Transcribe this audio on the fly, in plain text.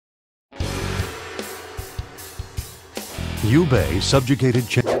Liu Bei subjugated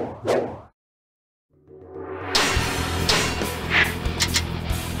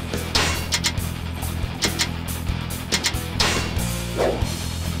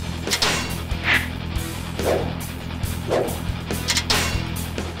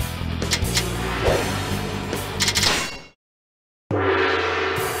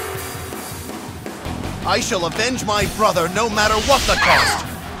I shall avenge my brother no matter what the cost!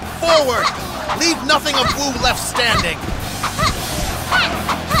 Forward! Leave nothing of Wu left standing!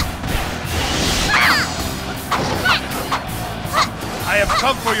 I have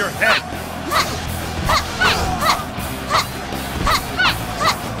come for your head!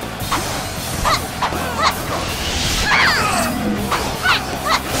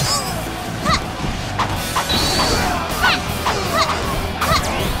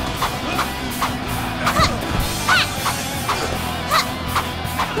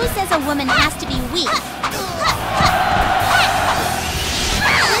 Who says a woman has to be weak?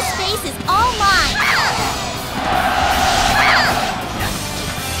 This space is all mine!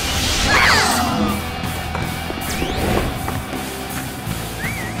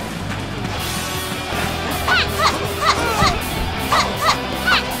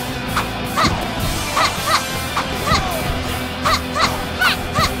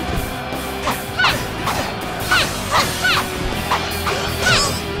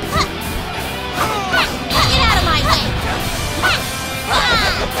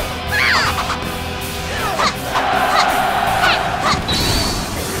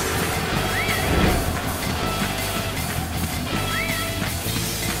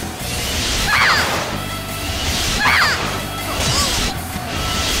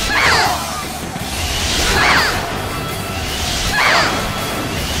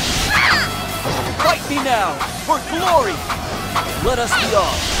 Now, for glory! Let us be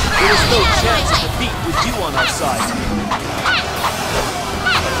off. There is no chance of defeat with you on our side.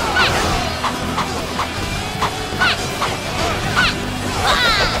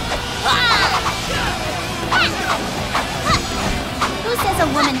 Who says a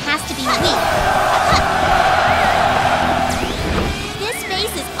woman has to be weak? This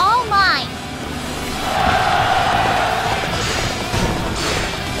space is all mine!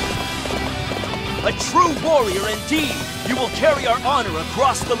 A true warrior indeed! You will carry our honor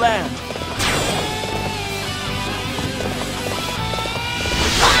across the land!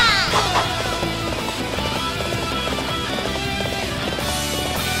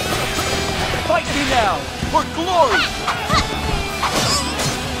 Fight me now, for glory!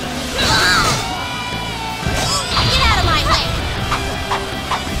 Get out of my way!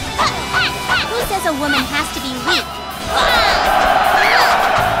 Who says a woman has to be weak?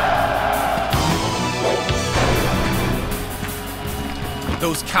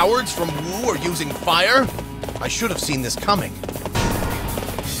 Those cowards from Wu are using fire? I should have seen this coming.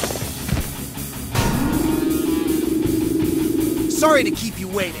 Sorry to keep you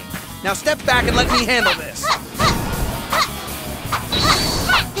waiting. Now step back and let me handle this.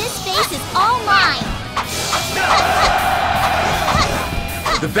 This space is all mine!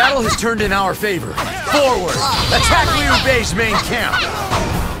 The battle has turned in our favor. Forward! Attack Liu Bei's main camp!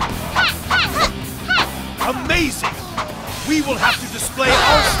 Amazing! We will have to display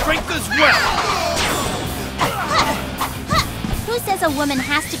our strength as well! Who says a woman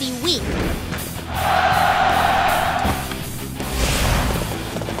has to be weak?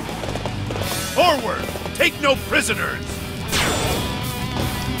 Forward! Take no prisoners!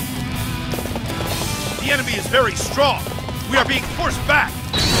 The enemy is very strong. We are being forced back.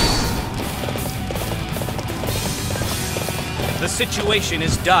 The situation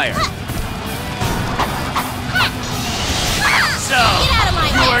is dire. So,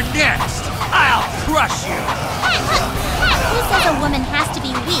 you are next! I'll crush you! Who says a woman has to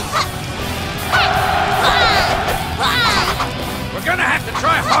be weak? We're gonna have to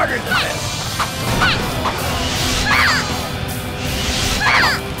try harder than this!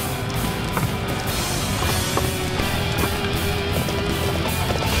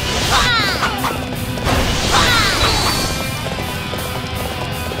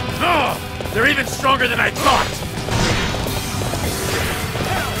 Oh, they're even stronger than I thought!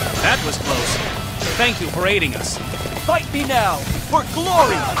 That was close. Thank you for aiding us. Fight me now, for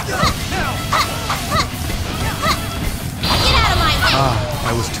glory! Get out of my way!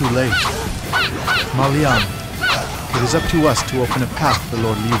 I was too late. Ma Liang, it is up to us to open a path for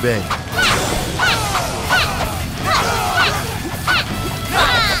Lord Liu Bei.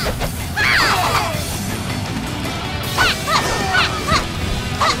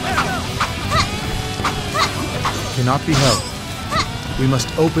 Cannot be helped. We must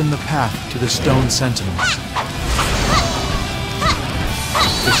open the path to the stone sentinels.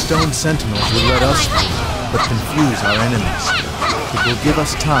 The stone sentinels will let us through, but confuse our enemies. It will give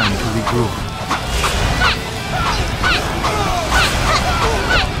us time to regroup.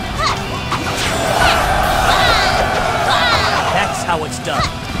 That's how it's done.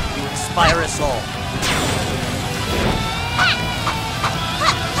 You inspire us all.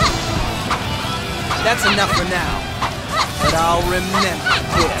 That's enough for now. But I'll remember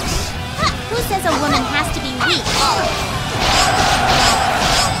this. Who says a woman has to be weak?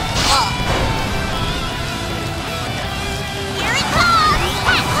 Here it comes!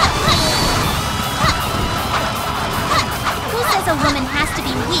 Who says a woman has to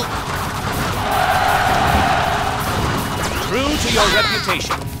be weak? True to your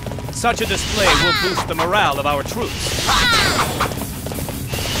reputation, such a display will boost the morale of our troops.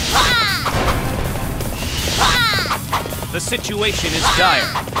 The situation is dire.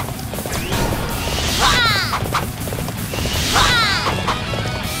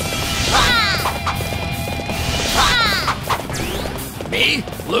 Me?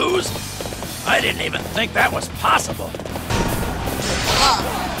 Lose? I didn't even think that was possible.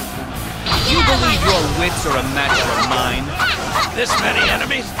 You believe your wits are a match for mine? This many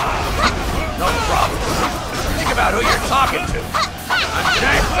enemies? No problem. Think about who you're talking to. I'm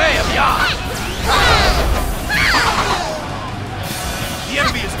Shang Xiang of Yan. The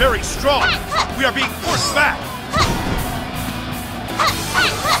enemy is very strong. We are being forced back.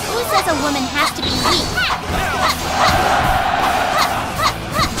 Who says a woman has to be weak?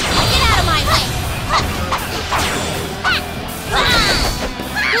 Get out of my way!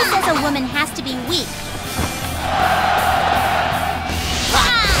 Who says a woman has to be weak?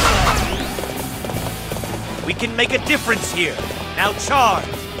 We can make a difference here. Now charge!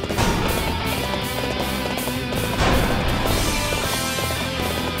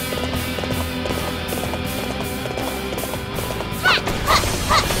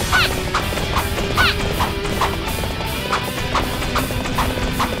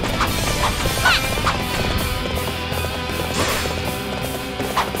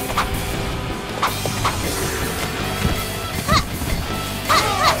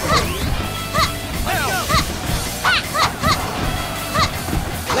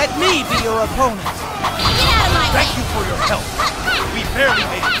 Let me be your opponent. Get out of my way! Thank you for your help. We barely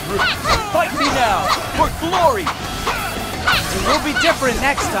made it through. Fight me now, for glory. It will be different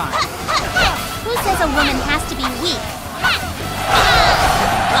next time. Who says a woman has to be weak?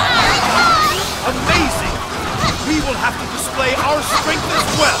 Amazing! We will have to display our strength as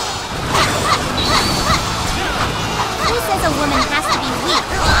well. Who says a woman has to be weak?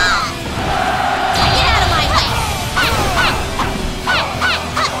 Get out of my way!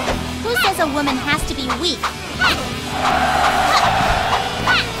 Who says a woman has to be weak?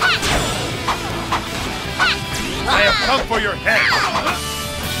 I have come for your head.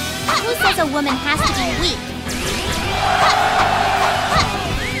 Who says a woman has to be weak?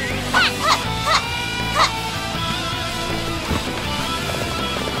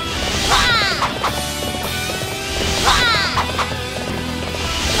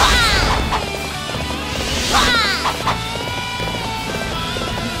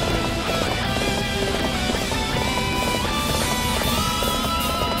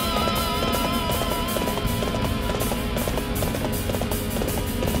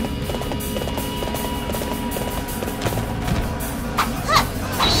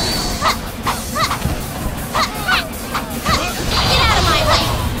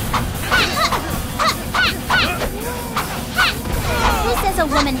 A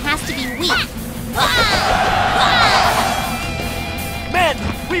woman has to be weak. Men,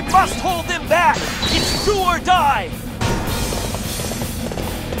 we must hold them back! It's do or die!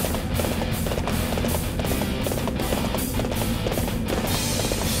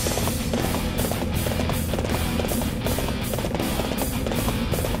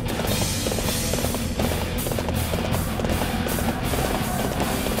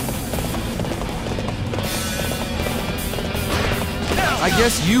 I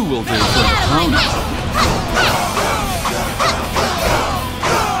guess you will do for the opponent.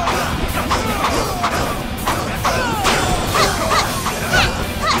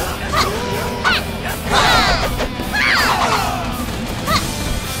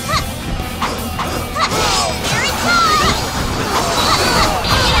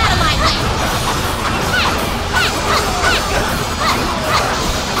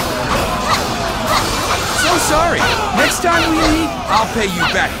 Sorry. Next time we meet, I'll pay you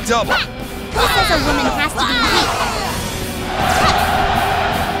back double. Who says a woman has to be weak?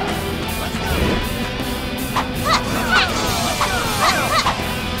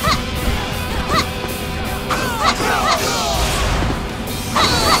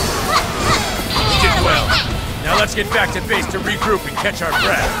 Let's get back to base to regroup and catch our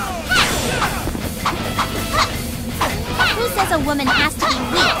breath. Who says a woman has to be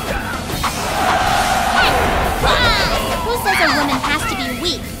weak? Who says a woman has to be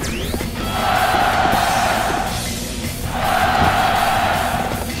weak?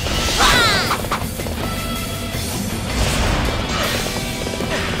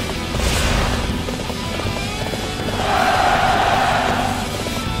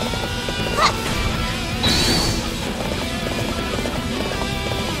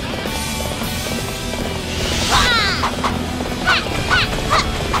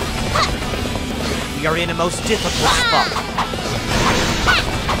 We are in a most difficult spot.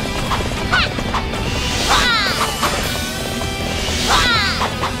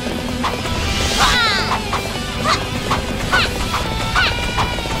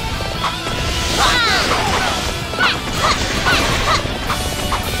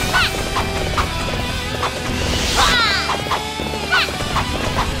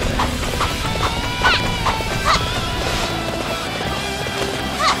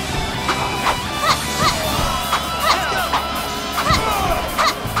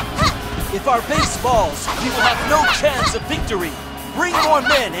 If our base falls, we will have no chance of victory. Bring more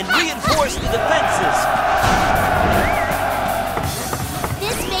men and reinforce the defenses.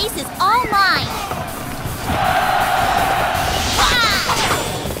 This base is all mine.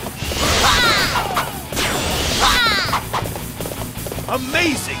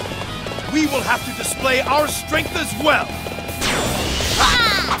 Amazing! We will have to display our strength as well.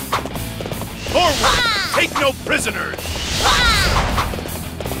 Forward! Take no prisoners!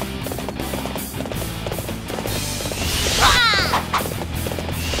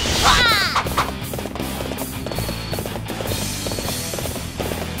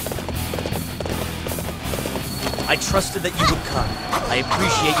 I trusted that you would come. I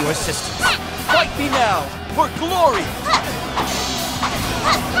appreciate your assistance. Fight me now, for glory!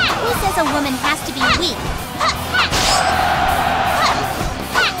 Who says a woman has to be weak?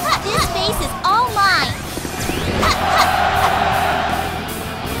 This base is all mine.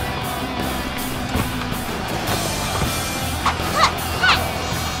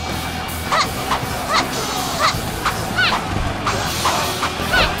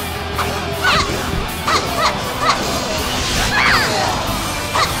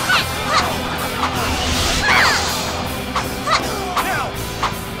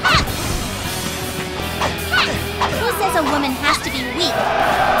 A woman has to be weak.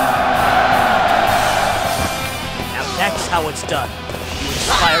 Now that's how it's done. You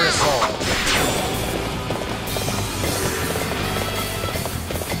inspire us all.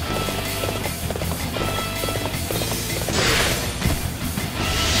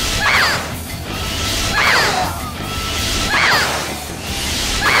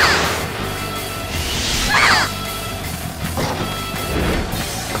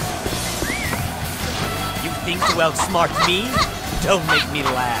 Think to outsmart me? Don't make me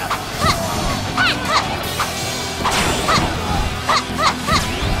laugh.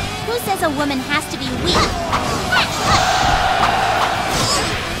 Who says a woman has to be weak?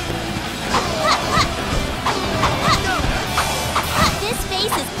 This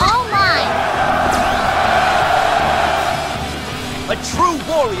base is all mine. A true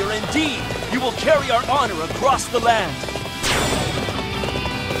warrior indeed. You will carry our honor across the land.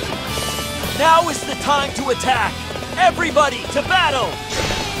 Now is the time to attack! Everybody to battle!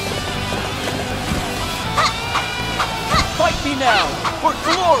 Fight me now, for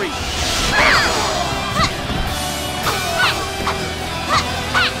glory!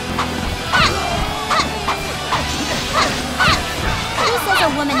 Who says a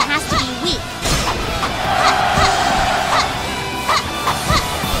woman has to be weak?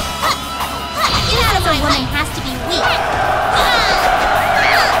 Who says a woman has to be weak?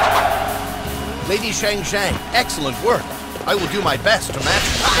 Lady Shang Xiang, excellent work. I will do my best to match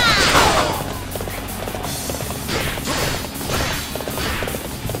you.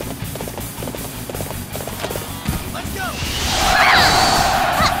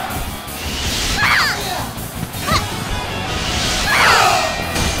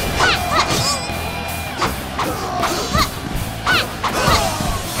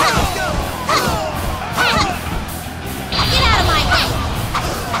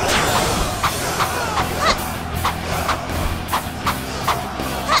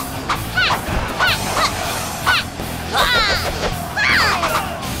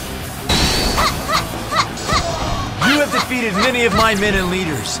 Defeated many of my men and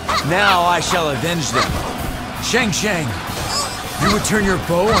leaders. Now I shall avenge them. Shang Xiang, you would turn your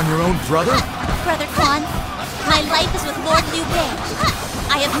bow on your own brother? Brother Quan, my life is with Lord Liu Bei.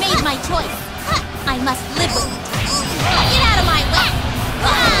 I have made my choice. I must live with it. Get out of my way!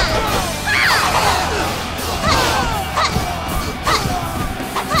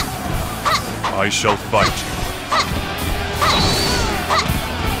 I shall fight you.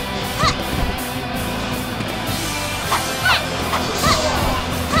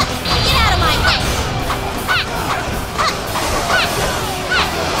 Get out of my way!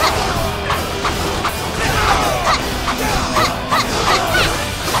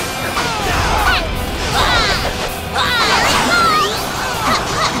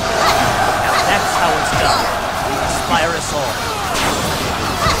 That's how it's done. You inspire us all.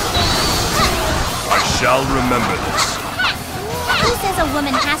 I shall remember this. Who says a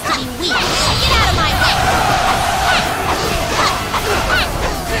woman has to be weak? Get out of my way!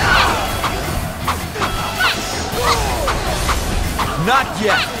 Not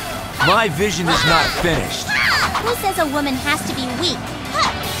yet. My vision is not finished. Who says a woman has to be weak?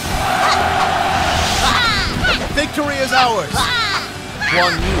 Victory is ours!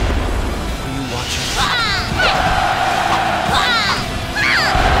 Guan Yu, are you watching?